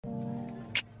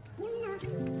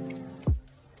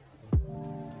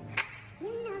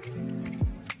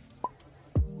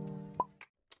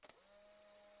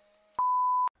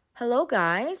Hello,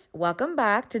 guys. Welcome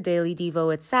back to Daily Devo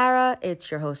with Sarah.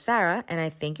 It's your host, Sarah, and I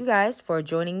thank you guys for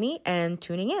joining me and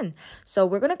tuning in. So,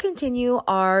 we're going to continue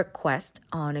our quest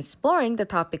on exploring the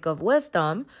topic of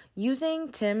wisdom using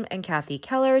Tim and Kathy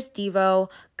Keller's Devo,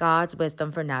 God's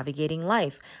Wisdom for Navigating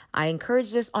Life. I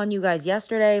encouraged this on you guys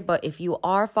yesterday, but if you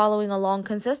are following along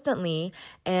consistently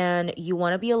and you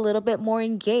want to be a little bit more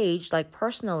engaged, like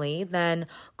personally, then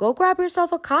go grab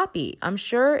yourself a copy. I'm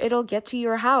sure it'll get to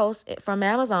your house from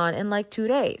Amazon in like 2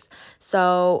 days.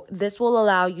 So this will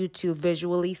allow you to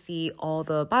visually see all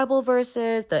the Bible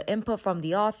verses, the input from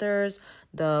the authors,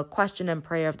 the question and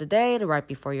prayer of the day right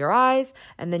before your eyes,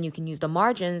 and then you can use the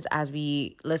margins as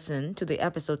we listen to the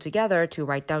episode together to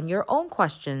write down your own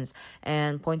questions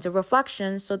and points of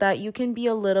reflection so that you can be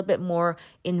a little bit more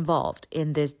involved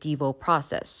in this Devo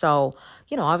process. So,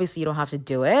 obviously you don't have to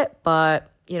do it, but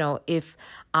if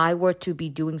I were to be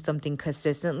doing something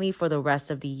consistently for the rest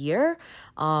of the year,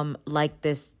 like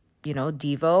this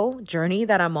Devo journey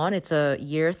that I'm on, it's a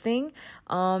year thing.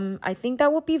 I think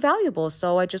that would be valuable.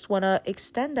 So I just want to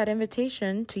extend that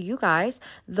invitation to you guys.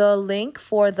 The link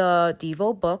for the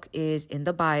Devo book is in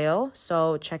the bio.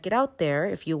 So check it out there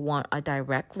if you want a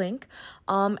direct link.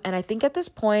 And I think at this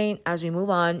point, as we move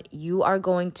on, you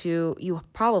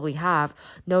probably have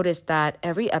noticed that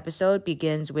every episode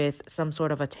begins with some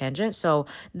sort of a tangent. So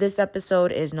this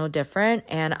episode is no different.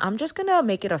 And I'm just going to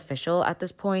make it official at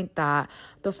this point that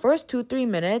the first 2-3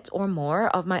 minutes or more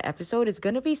of my episode is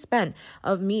going to be spent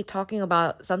of me talking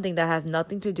about something that has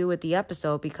nothing to do with the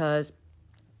episode, because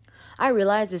I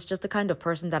realize it's just the kind of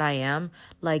person that I am.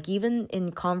 Like, even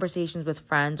in conversations with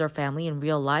friends or family in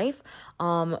real life,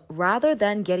 rather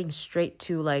than getting straight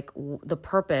to the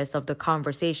purpose of the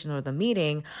conversation or the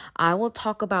meeting, I will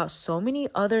talk about so many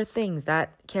other things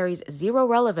that carries zero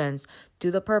relevance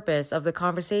to the purpose of the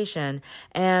conversation.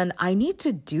 And I need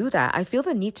to do that. I feel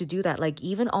the need to do that,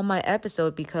 even on my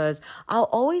episode, because I'll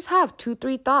always have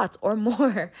 2-3 thoughts or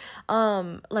more,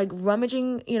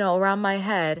 rummaging, around my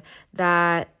head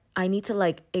that I need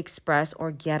to express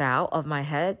or get out of my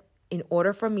head in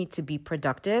order for me to be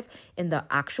productive in the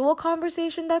actual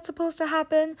conversation that's supposed to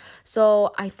happen.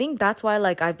 So I think that's why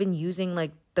I've been using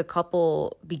the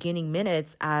couple beginning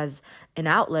minutes as an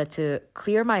outlet to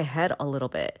clear my head a little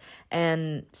bit.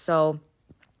 And so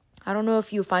I don't know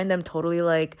if you find them totally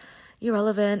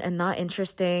irrelevant and not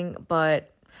interesting, but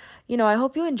I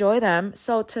hope you enjoy them.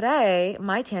 So today,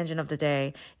 my tangent of the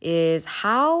day is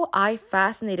how I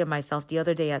fascinated myself the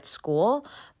other day at school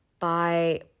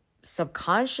by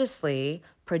subconsciously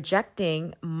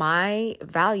projecting my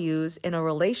values in a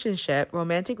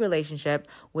romantic relationship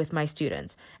with my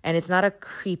students. And it's not a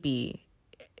creepy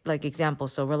example,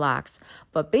 so relax.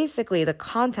 But basically the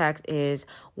context is,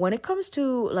 when it comes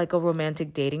to a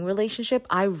romantic dating relationship,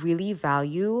 I really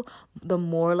value the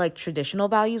more traditional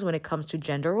values when it comes to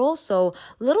gender roles. So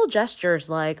little gestures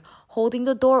like holding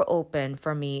the door open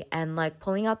for me and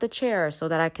pulling out the chair so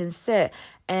that I can sit,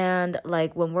 and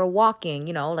when we're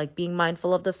walking, being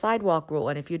mindful of the sidewalk rule.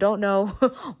 And if you don't know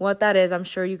what that is, I'm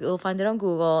sure you'll find it on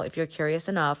Google if you're curious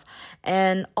enough,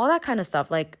 and all that kind of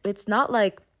stuff. It's not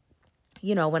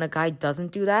when a guy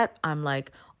doesn't do that, I'm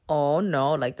oh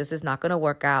no, this is not going to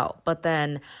work out. But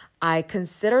then I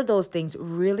consider those things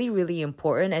really, really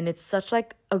important. And it's such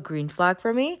a green flag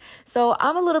for me. So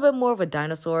I'm a little bit more of a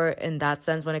dinosaur in that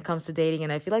sense when it comes to dating.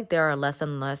 And I feel like there are less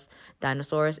and less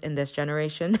dinosaurs in this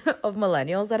generation of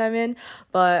millennials that I'm in.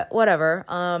 But whatever.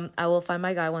 I will find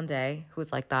my guy one day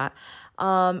who's like that.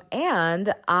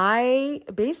 And I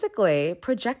basically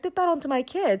projected that onto my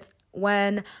kids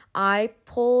when I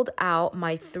pulled out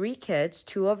my 3 kids,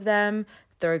 2 of them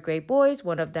third grade boys,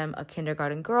 1 of them a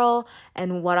kindergarten girl.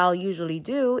 And what I'll usually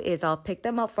do is I'll pick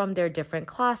them up from their different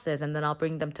classes, and then I'll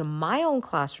bring them to my own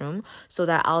classroom so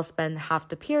that I'll spend half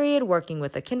the period working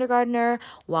with a kindergartner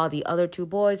while the other 2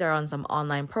 boys are on some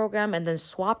online program, and then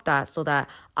swap that so that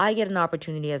I get an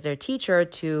opportunity as their teacher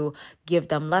to give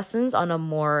them lessons on a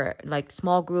more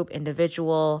small group,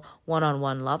 individual,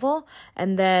 one-on-one level.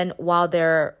 And then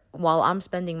while I'm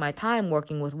spending my time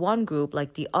working with one group,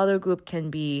 the other group can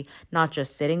be not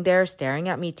just sitting there staring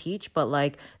at me teach,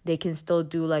 but they can still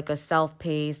do a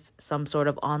self-paced, some sort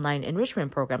of online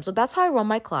enrichment program. So that's how I run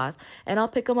my class, and I'll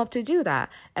pick them up to do that.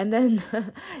 And then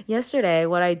yesterday,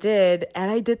 what I did, and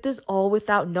I did this all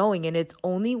without knowing, and it's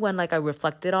only when I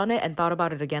reflected on it and thought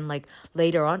about it again,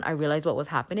 later on, I realized what was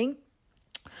happening.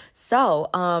 So,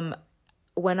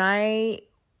 when I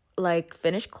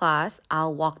finish class,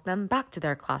 I'll walk them back to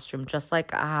their classroom, just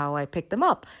like how I picked them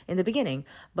up in the beginning.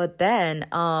 But then,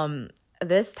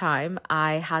 this time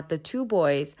I had the two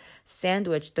boys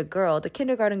sandwich the girl, the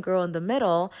kindergarten girl in the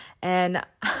middle, and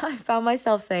I found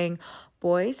myself saying,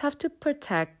 boys have to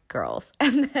protect girls.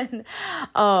 And then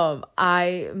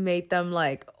I made them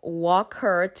like walk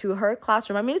her to her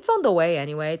classroom. I mean, it's on the way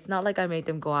anyway. It's not like I made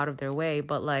them go out of their way,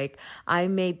 but like I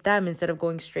made them, instead of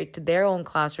going straight to their own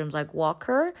classrooms, like walk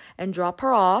her and drop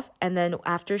her off. And then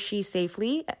after she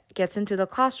safely gets into the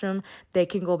classroom, they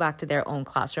can go back to their own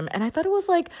classroom. And I thought it was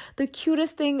like the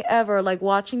cutest thing ever, like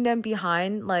watching them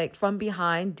behind, like from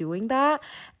behind doing that.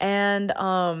 And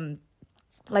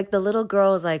like the little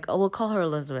girl is like, oh, we'll call her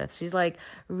Elizabeth. She's like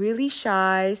really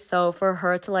shy. So for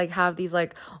her to like have these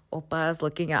like oppas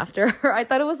looking after her, I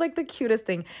thought it was like the cutest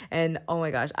thing. And oh my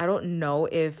gosh, I don't know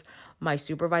if my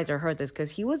supervisor heard this,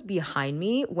 because he was behind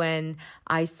me when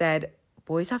I said,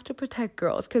 boys have to protect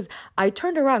girls, because I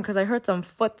turned around because I heard some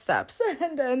footsteps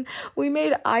and then we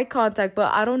made eye contact,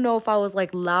 but I don't know if I was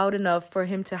like loud enough for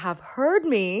him to have heard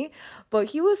me, but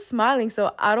he was smiling,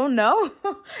 so I don't know.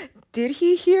 Did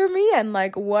he hear me, and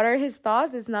like what are his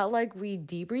thoughts? It's not like we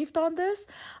debriefed on this,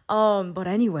 but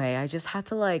anyway, I just had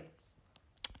to like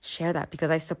share that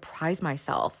because I surprised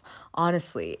myself,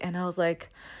 honestly, and I was like,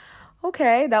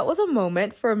 okay, that was a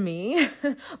moment for me.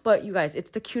 But you guys, it's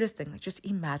the cutest thing. Like, just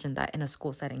imagine that in a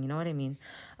school setting. You know what I mean?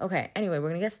 Okay, anyway, we're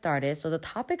going to get started. So the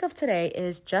topic of today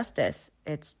is justice.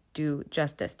 It's do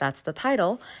justice. That's the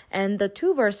title. And the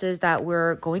two verses that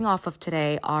we're going off of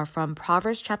today are from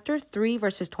Proverbs chapter 3,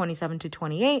 verses 27 to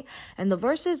 28. And the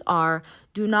verses are,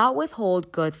 do not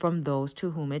withhold good from those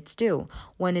to whom it's due,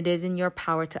 when it is in your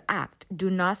power to act. Do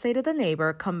not say to the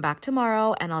neighbor, come back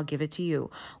tomorrow and I'll give it to you,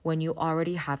 when you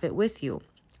already have it with you.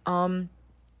 I'm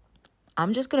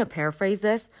just going to paraphrase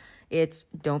this. It's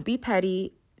don't be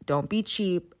petty, don't be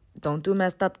cheap, don't do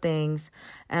messed up things.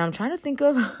 And I'm trying to think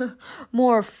of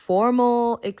more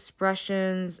formal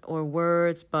expressions or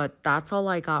words, but that's all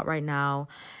I got right now.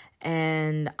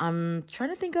 And I'm trying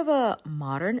to think of a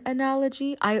modern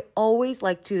analogy. I always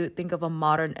like to think of a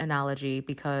modern analogy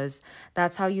because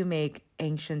that's how you make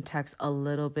ancient texts a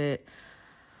little bit,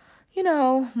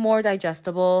 more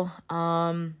digestible.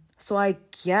 So I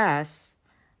guess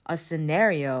a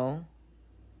scenario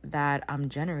that I'm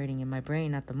generating in my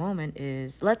brain at the moment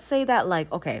is, let's say that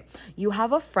like, okay, you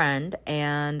have a friend,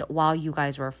 and while you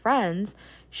guys were friends,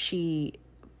 you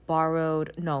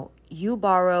borrowed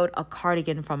a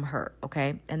cardigan from her,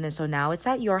 okay? And then so now it's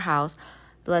at your house.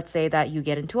 Let's say that you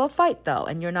get into a fight though,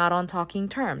 and you're not on talking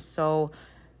terms. So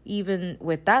even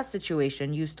with that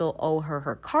situation, you still owe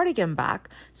her cardigan back.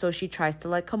 So she tries to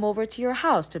like come over to your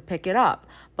house to pick it up.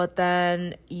 But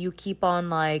then you keep on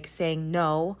like saying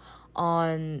no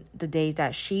on the days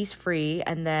that she's free,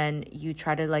 and then you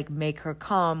try to like make her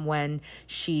come when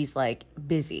she's like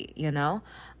busy,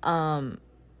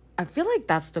 I feel like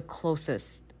that's the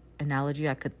closest analogy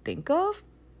I could think of,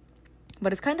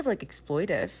 but it's kind of like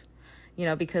exploitive,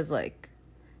 because like,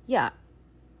 yeah,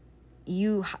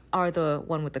 you are the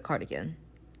one with the cardigan.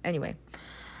 Anyway,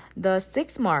 the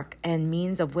sixth mark and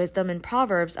means of wisdom in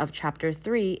Proverbs of chapter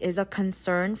 3 is a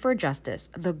concern for justice.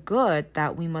 The good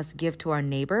that we must give to our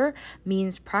neighbor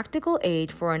means practical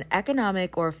aid for an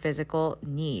economic or physical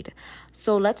need.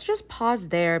 So let's just pause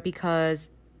there, because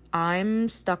I'm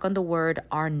stuck on the word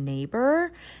our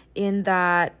neighbor, in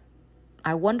that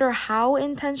I wonder how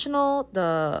intentional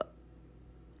the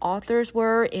authors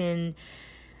were in,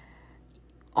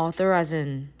 author as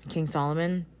in King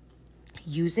Solomon,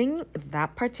 using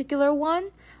that particular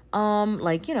one,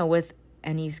 with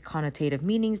any connotative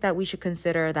meanings that we should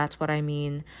consider. That's what I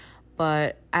mean.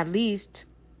 But at least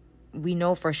we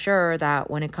know for sure that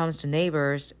when it comes to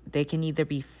neighbors, they can either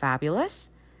be fabulous,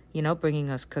 bringing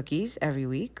us cookies every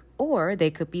week, or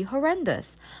they could be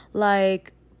horrendous,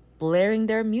 like blaring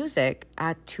their music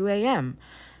at 2 a.m.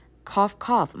 Cough,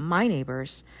 cough, my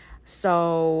neighbors.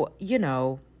 So,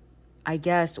 I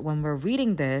guess when we're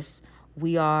reading this,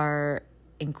 we are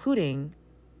including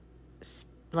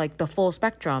like the full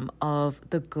spectrum of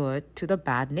the good to the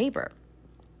bad neighbor.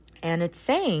 And it's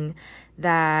saying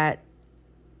that,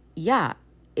 yeah,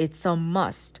 it's a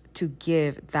must to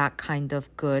give that kind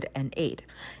of good and aid.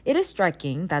 It is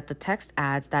striking that the text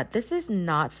adds that this is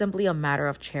not simply a matter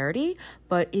of charity,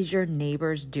 but is your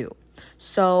neighbor's due.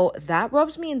 So that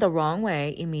rubs me in the wrong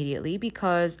way immediately,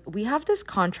 because we have this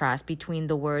contrast between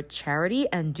the word charity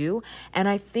and due. And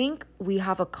I think we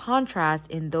have a contrast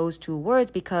in those two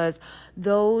words because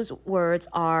those words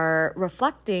are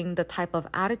reflecting the type of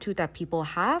attitude that people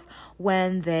have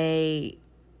when they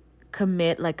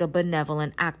commit like a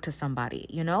benevolent act to somebody,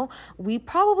 you know? We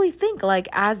probably think like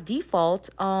as default,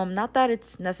 not that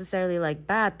it's necessarily like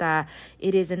bad, that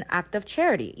it is an act of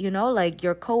charity, you know? Like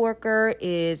your coworker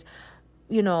is,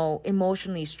 you know,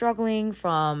 emotionally struggling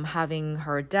from having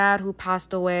her dad who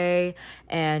passed away,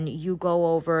 and you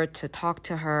go over to talk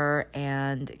to her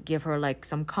and give her like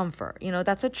some comfort. You know,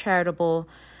 that's a charitable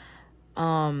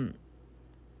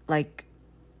like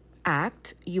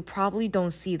act. You probably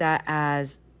don't see that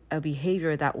as a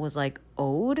behavior that was like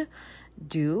owed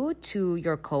due to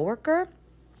your coworker.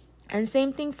 And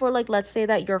same thing for like, let's say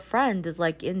that your friend is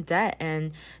like in debt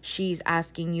and she's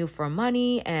asking you for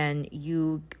money and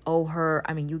you owe her,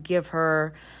 I mean, you give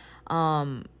her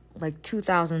like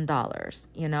 $2,000,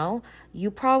 you know?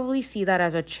 You probably see that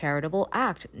as a charitable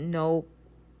act. No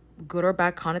good or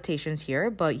bad connotations here,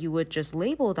 but you would just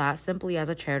label that simply as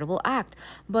a charitable act.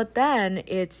 But then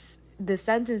it's the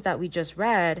sentence that we just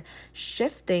read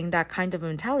shifting that kind of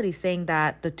mentality, saying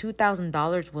that the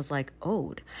 $2,000 was like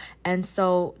owed. And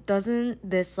so doesn't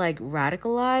this like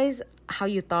radicalize how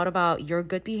you thought about your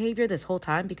good behavior this whole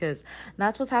time? Because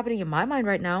that's what's happening in my mind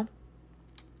right now.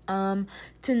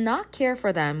 To not care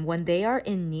for them when they are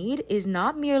in need is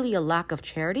not merely a lack of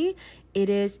charity, it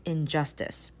is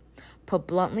injustice. Put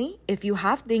bluntly, if you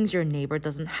have things your neighbor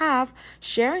doesn't have,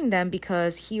 sharing them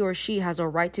because he or she has a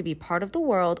right to be part of the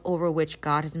world over which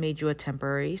God has made you a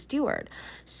temporary steward.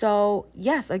 So,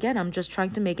 yes, again, I'm just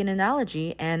trying to make an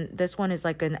analogy, and this one is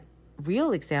like a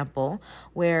real example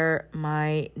where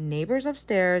my neighbors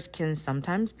upstairs can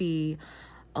sometimes be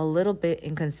a little bit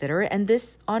inconsiderate. And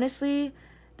this, honestly,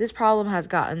 this problem has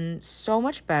gotten so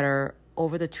much better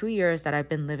over the 2 years that I've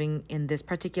been living in this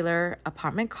particular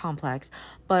apartment complex.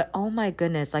 But oh my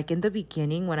goodness, like in the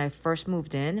beginning when I first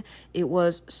moved in, it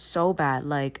was so bad.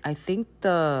 Like I think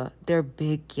they're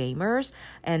big gamers,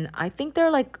 and I think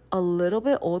they're like a little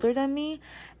bit older than me,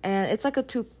 and it's like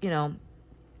it's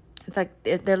like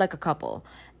they're like a couple,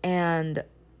 and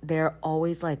they're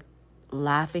always like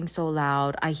laughing so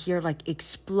loud. I hear like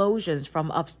explosions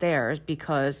from upstairs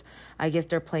because I guess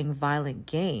they're playing violent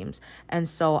games. And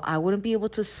so I wouldn't be able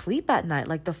to sleep at night.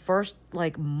 Like the first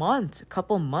like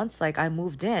couple months, like I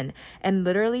moved in, and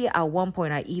literally at one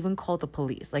point I even called the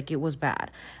police. Like it was bad.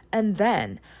 And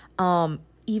then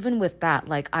even with that,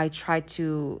 like I tried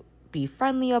to be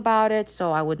friendly about it.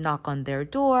 So I would knock on their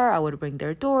door, I would ring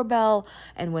their doorbell,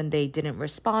 and when they didn't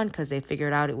respond because they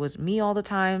figured out it was me all the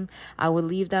time, I would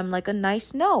leave them like a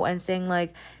nice note and saying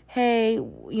like, hey,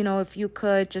 you know, if you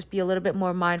could just be a little bit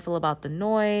more mindful about the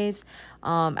noise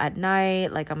at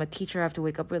night. Like I'm a teacher, I have to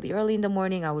wake up really early in the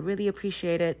morning. I would really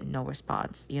appreciate it. No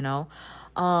response, you know?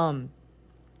 And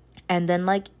then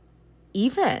like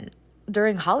even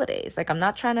during holidays, like I'm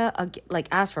not trying to like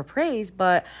ask for praise,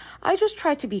 but I just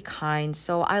try to be kind.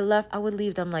 So I would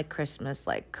leave them like Christmas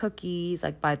like cookies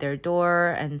like by their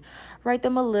door and write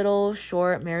them a little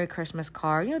short Merry Christmas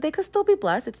card. You know, they could still be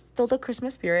blessed, it's still the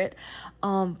Christmas spirit.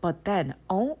 But then,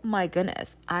 oh my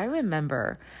goodness, I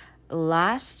remember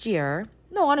last year,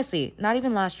 no, honestly, not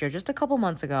even last year, just a couple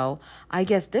months ago, I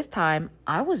guess this time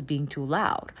I was being too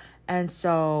loud. And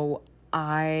so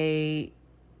I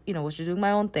was just doing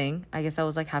my own thing. I guess I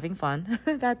was like having fun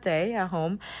that day at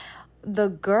home. The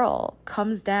girl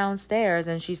comes downstairs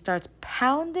and she starts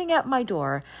pounding at my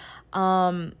door.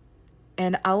 And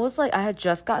I was like, I had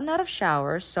just gotten out of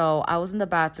shower. So I was in the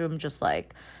bathroom just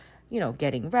like,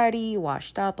 getting ready,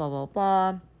 washed up, blah, blah,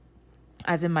 blah.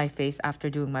 As in my face after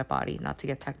doing my body, not to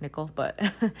get technical, but,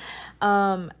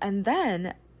 and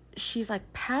then she's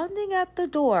like pounding at the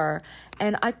door,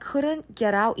 and I couldn't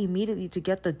get out immediately to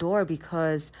get the door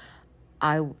because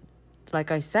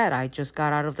like I said, I just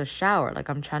got out of the shower. Like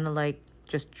I'm trying to like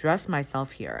just dress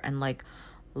myself here and like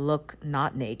look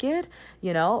not naked,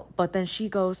 but then she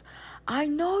goes, I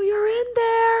know you're in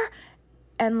there,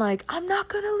 and like I'm not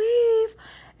gonna leave.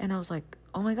 And I was like,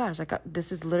 oh my gosh, like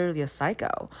this is literally a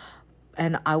psycho.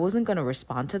 And I wasn't gonna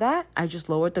respond to that. I just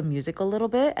lowered the music a little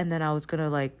bit, and then I was gonna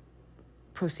like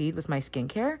proceed with my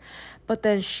skincare. But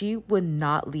then she would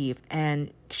not leave,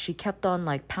 and she kept on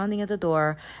like pounding at the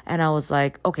door, and I was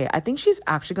like, okay, I think she's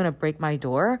actually gonna break my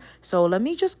door, so let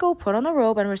me just go put on a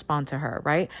robe and respond to her,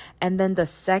 right? And then the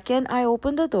second I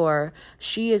opened the door,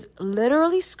 she is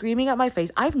literally screaming at my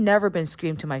face. I've never been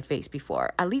screamed to my face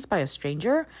before, at least by a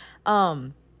stranger.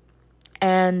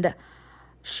 And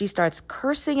she starts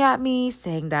cursing at me,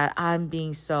 saying that I'm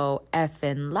being so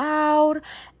effing loud.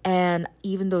 And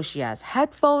even though she has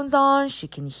headphones on, she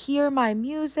can hear my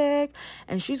music.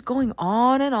 And she's going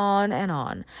on and on and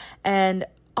on. And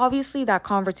obviously that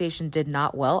conversation did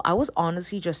not well. I was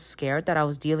honestly just scared that I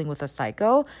was dealing with a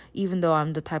psycho, even though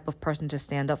I'm the type of person to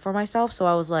stand up for myself. So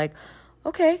I was like,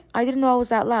 okay, I didn't know I was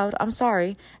that loud. I'm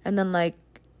sorry. And then like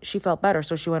she felt better,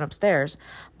 so she went upstairs.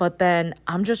 But then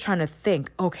I'm just trying to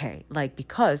think, okay, like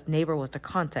because neighbor was the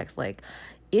context, like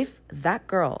if that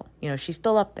girl, she's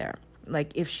still up there,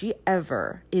 like if she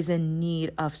ever is in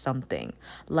need of something,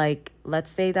 like let's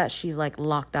say that she's like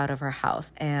locked out of her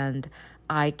house and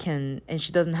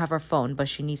she doesn't have her phone, but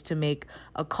she needs to make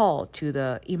a call to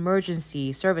the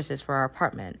emergency services for our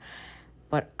apartment,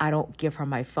 but I don't give her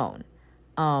my phone.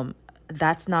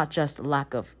 That's not just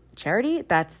lack of charity,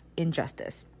 that's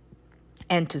injustice.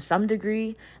 And to some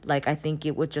degree, like I think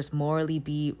it would just morally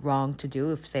be wrong to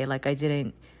do if, say, like I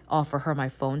didn't offer her my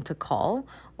phone to call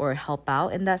or help out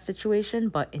in that situation.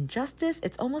 But injustice,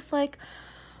 it's almost like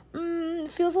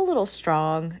it feels a little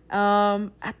strong.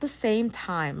 At the same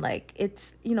time, like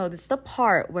it's the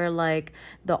part where like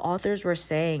the authors were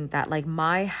saying that like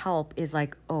my help is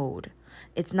like owed.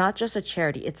 It's not just a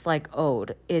charity, it's like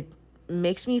owed. It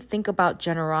makes me think about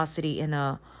generosity in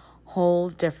a whole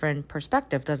different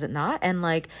perspective, does it not? And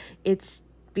like it's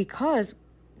because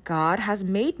God has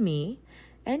made me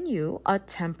and you a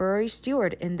temporary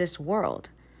steward in this world.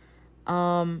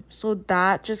 So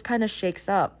that just kind of shakes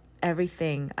up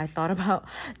everything I thought about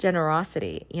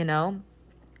generosity.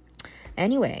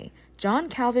 Anyway, John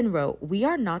Calvin wrote, "We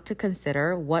are not to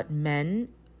consider what men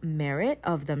merit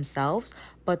of themselves,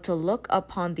 but to look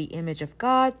upon the image of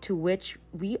God, to which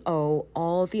we owe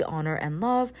all the honor and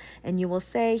love, and you will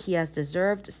say, he has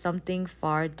deserved something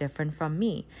far different from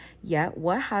me. Yet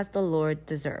what has the Lord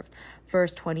deserved?"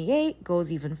 Verse 28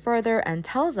 goes even further and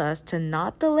tells us to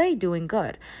not delay doing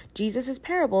good. Jesus'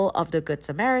 parable of the Good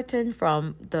Samaritan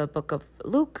from the book of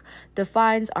Luke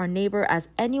defines our neighbor as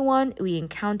anyone we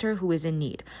encounter who is in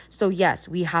need. So yes,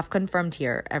 we have confirmed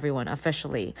here, everyone,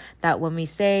 officially, that when we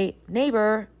say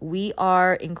neighbor, we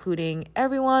are including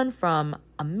everyone from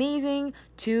amazing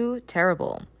to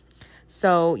terrible.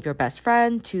 So your best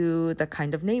friend to the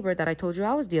kind of neighbor that I told you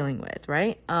I was dealing with,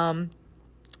 right?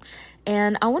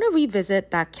 And I want to revisit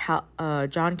that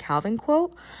John Calvin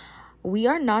quote. "We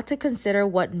are not to consider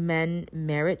what men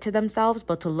merit to themselves,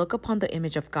 but to look upon the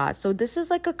image of God." So this is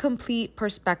like a complete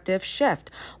perspective shift.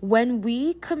 When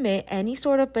we commit any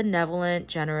sort of benevolent,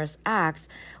 generous acts,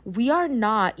 we are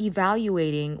not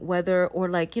evaluating whether, or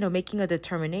like, making a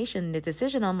determination, a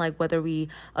decision on like whether we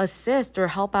assist or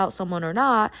help out someone or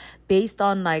not based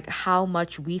on like how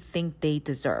much we think they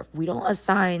deserve. We don't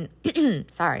assign,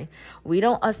 we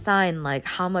don't assign like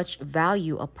how much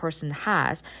value a person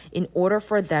has in order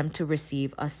for them to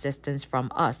receive assistance from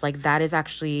us. Like that is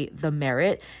actually the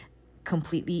merit,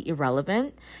 completely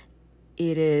irrelevant.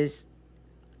 It is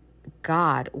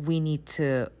God we need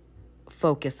to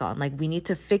focus on. Like we need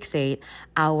to fixate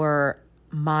our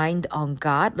mind on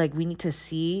God. Like we need to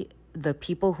see the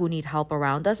people who need help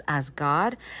around us as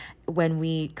God when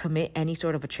we commit any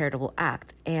sort of a charitable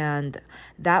act. And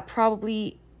that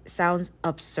probably sounds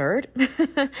absurd.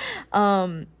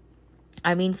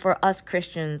 I mean, for us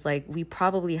Christians, like we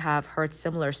probably have heard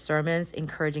similar sermons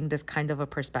encouraging this kind of a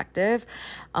perspective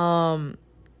on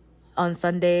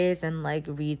Sundays, and like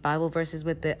read Bible verses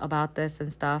about this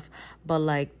and stuff. But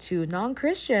like to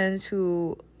non-Christians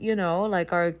who,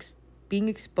 like are being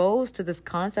exposed to this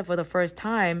concept for the first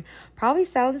time, probably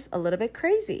sounds a little bit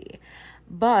crazy.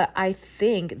 But I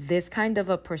think this kind of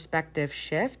a perspective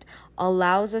shift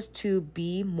allows us to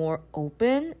be more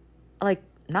open, like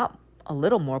not a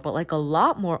little more, but like a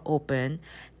lot more open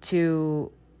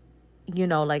to,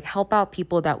 like help out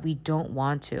people that we don't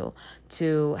want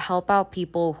to help out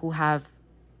people who have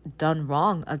done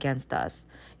wrong against us,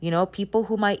 people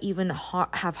who might even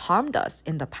have harmed us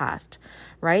in the past,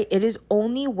 right? It is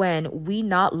only when we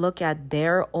not look at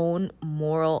their own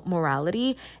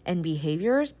morality and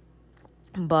behaviors,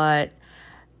 but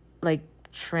like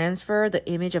transfer the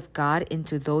image of God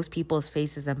into those people's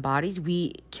faces and bodies,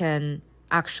 we can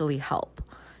actually help,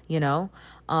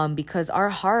 because our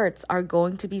hearts are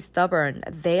going to be stubborn.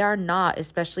 They are not,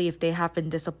 especially if they have been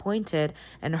disappointed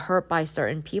and hurt by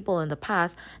certain people in the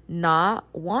past, not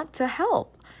want to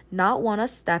help, not want to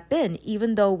step in,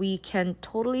 even though we can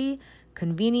totally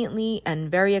conveniently and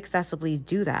very accessibly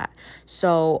do that.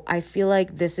 So I feel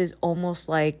like this is almost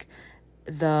like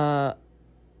the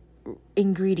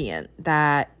ingredient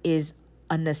that is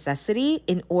a necessity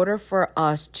in order for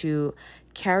us to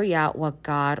carry out what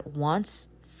God wants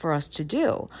for us to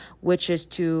do, which is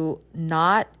to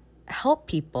not help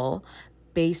people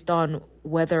based on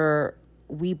whether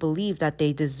we believe that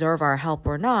they deserve our help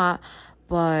or not,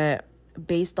 but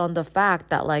based on the fact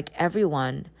that like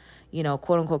everyone,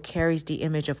 quote unquote, carries the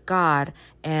image of God,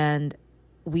 and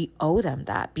we owe them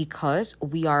that because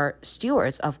we are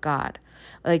stewards of God.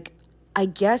 Like, I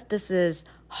guess this is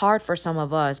hard for some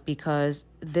of us because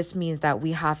this means that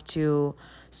we have to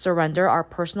surrender our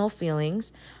personal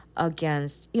feelings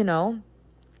against,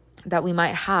 that we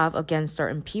might have against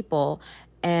certain people,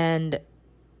 and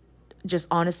just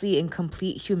honestly, in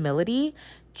complete humility,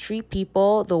 treat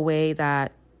people the way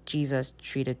that Jesus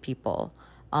treated people.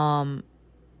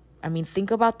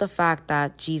 Think about the fact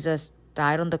that Jesus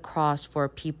died on the cross for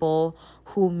people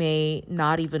who may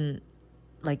not even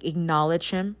acknowledge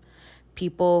him,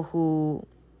 people who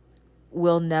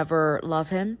will never love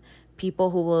him,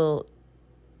 people who will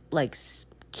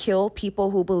kill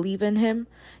people who believe in him.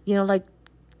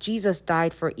 Jesus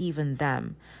died for even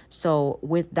them. So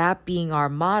with that being our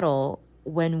model,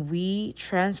 when we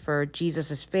transfer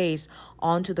Jesus's face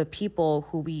onto the people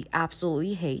who we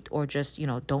absolutely hate or just,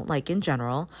 don't like in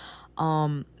general,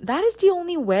 that is the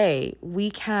only way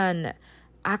we can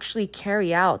actually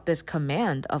carry out this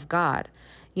command of God.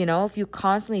 If you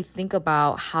constantly think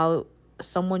about how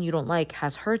someone you don't like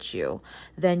has hurt you,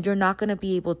 then you're not going to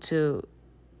be able to,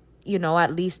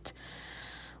 at least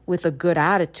with a good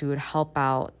attitude, help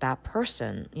out that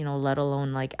person, let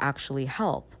alone actually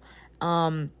help.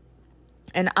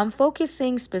 And I'm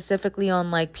focusing specifically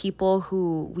on people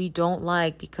who we don't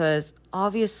like because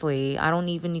obviously I don't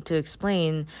even need to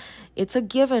explain. It's a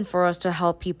given for us to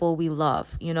help people we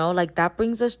love, that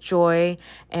brings us joy,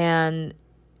 and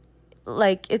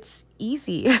it's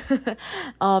easy.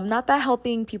 Not that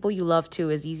helping people you love too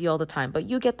is easy all the time, but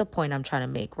you get the point I'm trying to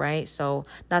make, right? So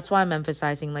that's why I'm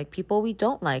emphasizing people we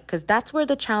don't like, because that's where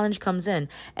the challenge comes in.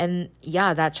 And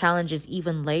yeah, that challenge is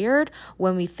even layered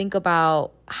when we think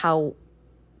about how,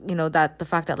 that the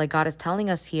fact that God is telling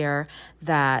us here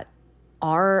that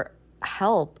our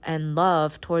help and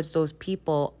love towards those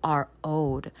people are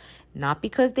owed, not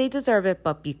because they deserve it,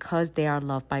 but because they are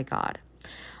loved by God.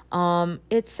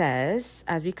 It says,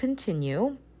 as we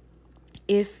continue,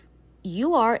 if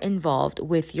you are involved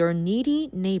with your needy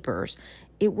neighbors,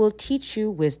 it will teach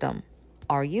you wisdom.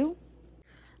 Are you?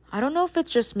 I don't know if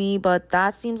it's just me, but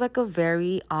that seems like a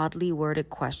very oddly worded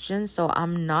question, so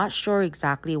I'm not sure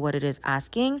exactly what it is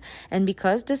asking. And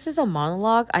because this is a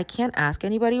monologue, I can't ask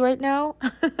anybody right now.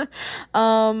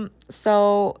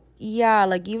 So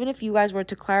yeah, even if you guys were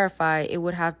to clarify, it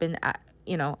would have been,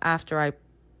 after I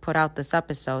put out this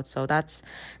episode. So that's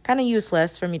kind of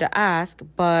useless for me to ask,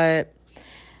 but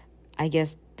I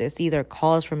guess this either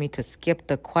calls for me to skip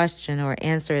the question or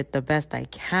answer it the best I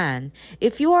can.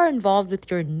 If you are involved with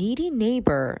your needy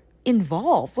neighbor,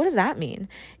 involved, what does that mean?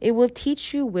 It will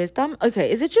teach you wisdom.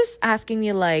 Okay, is it just asking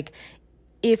me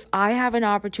if I have an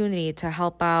opportunity to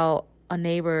help out a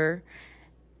neighbor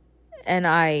and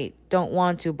I don't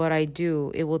want to, but I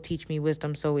do, it will teach me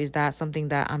wisdom. So is that something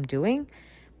that I'm doing?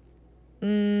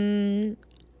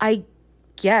 I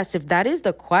guess if that is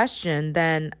the question,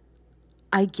 then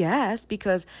I guess,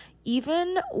 because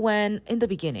even when in the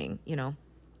beginning,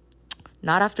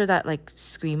 not after that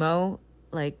screamo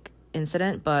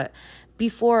incident, but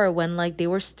before, when they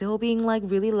were still being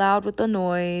really loud with the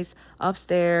noise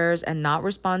upstairs and not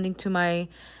responding to my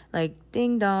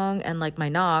ding dong and my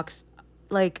knocks,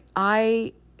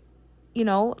 I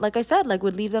I said,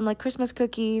 would leave them Christmas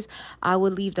cookies. I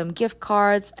would leave them gift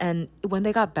cards. And when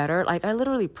they got better, I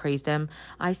literally praised them.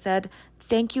 I said,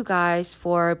 thank you guys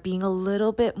for being a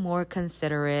little bit more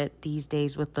considerate these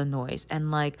days with the noise.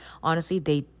 And honestly,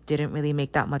 they didn't really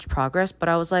make that much progress, but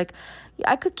I was yeah,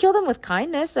 I could kill them with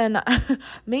kindness, and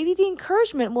maybe the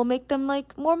encouragement will make them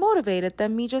more motivated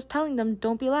than me just telling them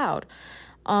don't be loud.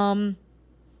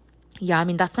 Yeah,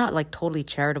 that's not totally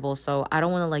charitable, so I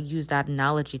don't want to use that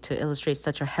analogy to illustrate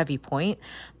such a heavy point.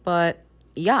 But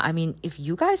yeah, if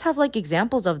you guys have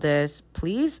examples of this,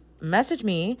 please message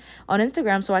me on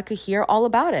Instagram so I could hear all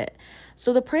about it.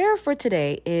 So the prayer for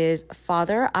today is,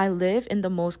 Father, I live in the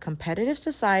most competitive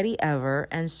society ever,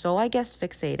 and so I guess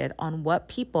fixated on what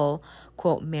people,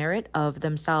 quote, merit of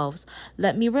themselves.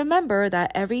 Let me remember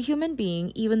that every human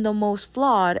being, even the most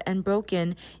flawed and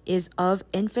broken, is of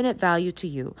infinite value to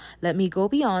you. Let me go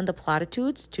beyond the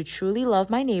platitudes to truly love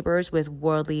my neighbors with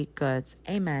worldly goods.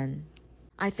 Amen.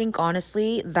 I think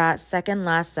honestly, that second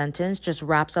last sentence just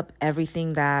wraps up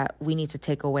everything that we need to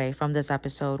take away from this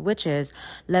episode, which is,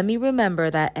 let me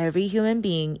remember that every human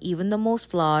being, even the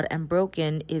most flawed and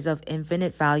broken, is of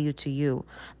infinite value to you,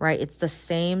 right? It's the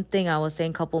same thing I was saying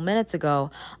a couple minutes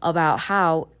ago about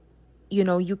how,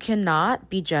 you cannot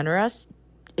be generous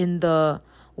in the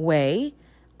way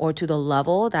or to the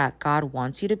level that God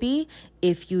wants you to be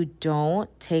if you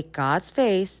don't take God's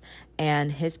face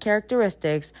and his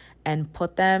characteristics and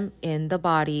put them in the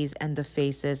bodies and the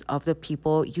faces of the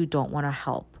people you don't want to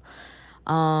help.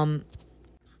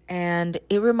 And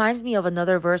it reminds me of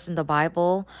another verse in the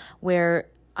Bible where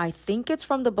I think it's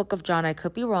from the book of John, I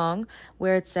could be wrong,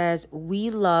 where it says, we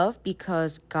love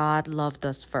because God loved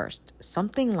us first.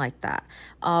 Something like that.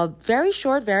 Very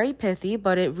short, very pithy,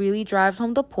 but it really drives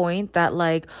home the point that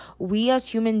like we as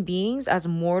human beings, as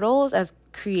mortals, as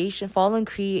fallen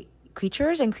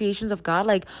creatures and creations of God,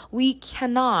 like we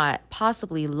cannot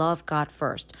possibly love God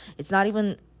first. It's not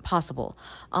even possible.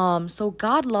 So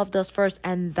God loved us first,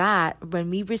 and that when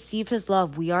we receive his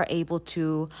love, we are able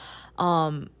to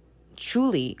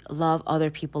truly love other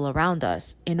people around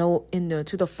us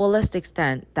to the fullest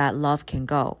extent that love can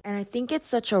go. And I think it's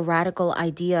such a radical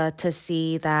idea to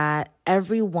see that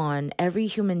every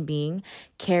human being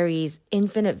carries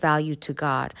infinite value to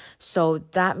God. So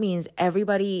that means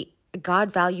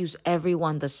God values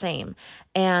everyone the same.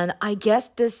 And I guess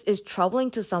this is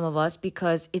troubling to some of us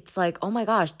because it's like, oh my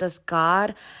gosh, does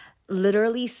God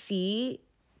literally see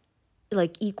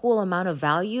like equal amount of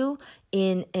value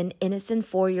in an innocent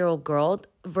 4-year-old girl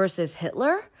versus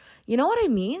Hitler? You know what I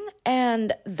mean?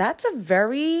 And that's a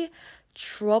very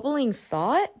troubling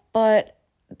thought, but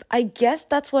I guess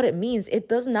that's what it means. It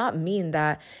does not mean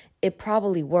that it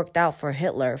probably worked out for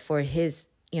Hitler for his,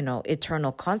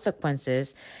 eternal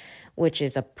consequences, which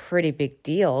is a pretty big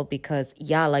deal because,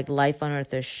 yeah, like life on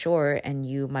earth is short and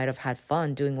you might have had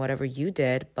fun doing whatever you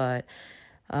did, but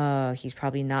he's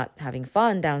probably not having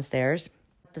fun downstairs.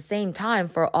 At the same time,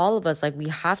 for all of us, like we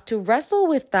have to wrestle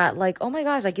with that. Like, oh my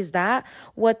gosh, like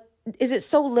is it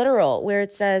so literal where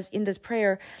it says in this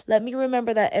prayer, let me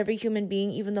remember that every human being,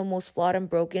 even though most flawed and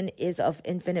broken, is of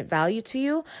infinite value to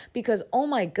you? Because, oh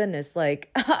my goodness, like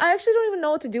I actually don't even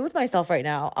know what to do with myself right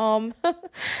now.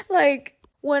 Like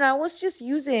when I was just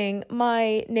using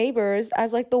my neighbors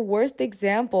as like the worst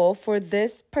example for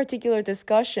this particular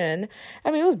discussion, I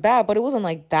mean, it was bad, but it wasn't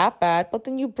like that bad. But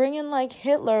then you bring in like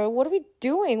Hitler. What are we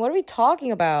doing? What are we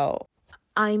talking about?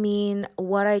 I mean,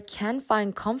 what I can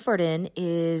find comfort in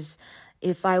is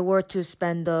if I were to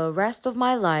spend the rest of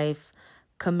my life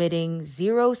committing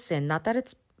zero sin, not that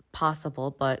it's possible,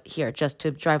 but here, just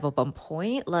to drive up a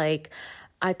point, like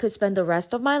I could spend the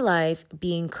rest of my life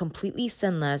being completely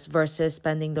sinless versus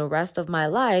spending the rest of my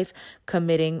life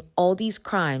committing all these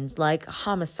crimes like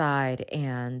homicide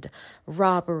and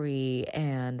robbery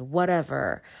and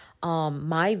whatever.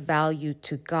 My value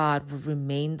to God would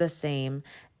remain the same.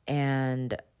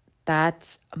 And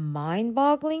that's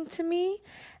mind-boggling to me.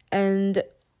 And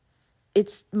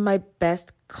it's my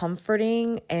best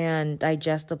comforting and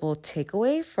digestible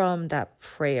takeaway from that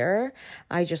prayer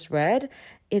I just read.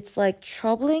 It's like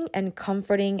troubling and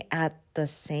comforting at the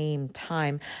same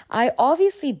time. I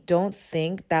obviously don't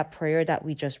think that prayer that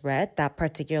we just read, that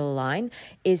particular line,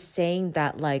 is saying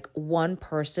that like one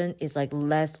person is like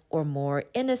less or more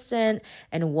innocent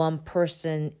and one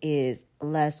person is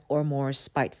less or more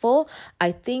spiteful.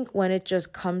 I think when it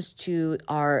just comes to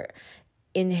our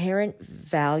inherent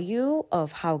value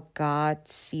of how God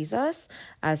sees us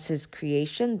as his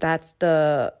creation, that's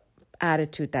the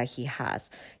attitude that he has.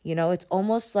 It's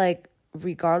almost like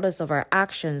regardless of our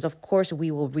actions, of course,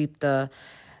 we will reap the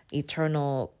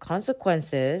eternal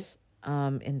consequences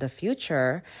in the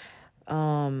future.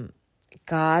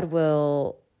 God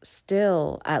will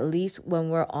still, at least when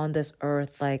we're on this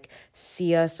earth, like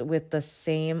see us with the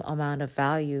same amount of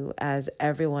value as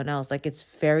everyone else. Like it's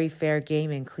very fair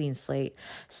game and clean slate.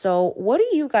 So what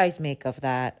do you guys make of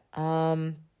that?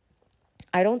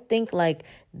 I don't think like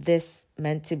this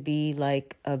meant to be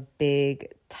like a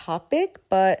big topic,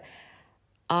 but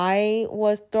I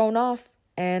was thrown off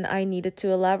and I needed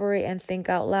to elaborate and think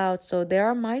out loud. So there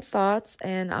are my thoughts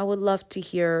and I would love to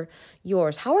hear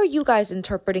yours. How are you guys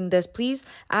interpreting this? Please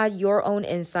add your own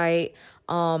insight.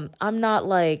 I'm not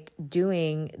like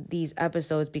doing these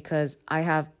episodes because I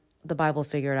have the Bible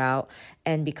figured out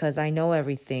and because I know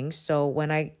everything. So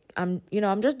when I'm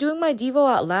just doing my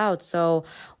Devo out loud. So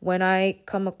when I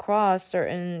come across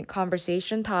certain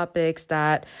conversation topics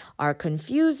that are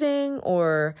confusing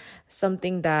or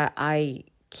something that I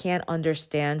can't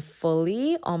understand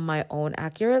fully on my own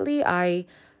accurately,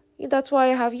 that's why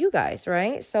I have you guys,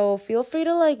 right? So feel free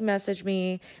to like message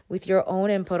me with your own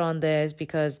input on this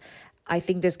because I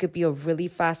think this could be a really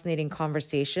fascinating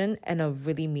conversation and a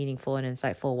really meaningful and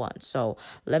insightful one. So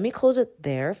let me close it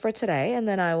there for today and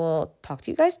then I will talk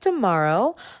to you guys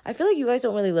tomorrow. I feel like you guys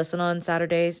don't really listen on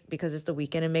Saturdays because it's the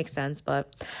weekend. It makes sense,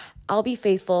 but I'll be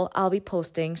faithful. I'll be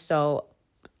posting. So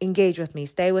engage with me,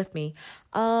 stay with me.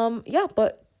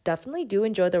 But definitely do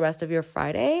enjoy the rest of your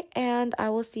Friday, and I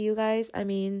will see you guys,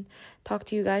 talk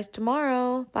to you guys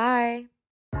tomorrow. Bye.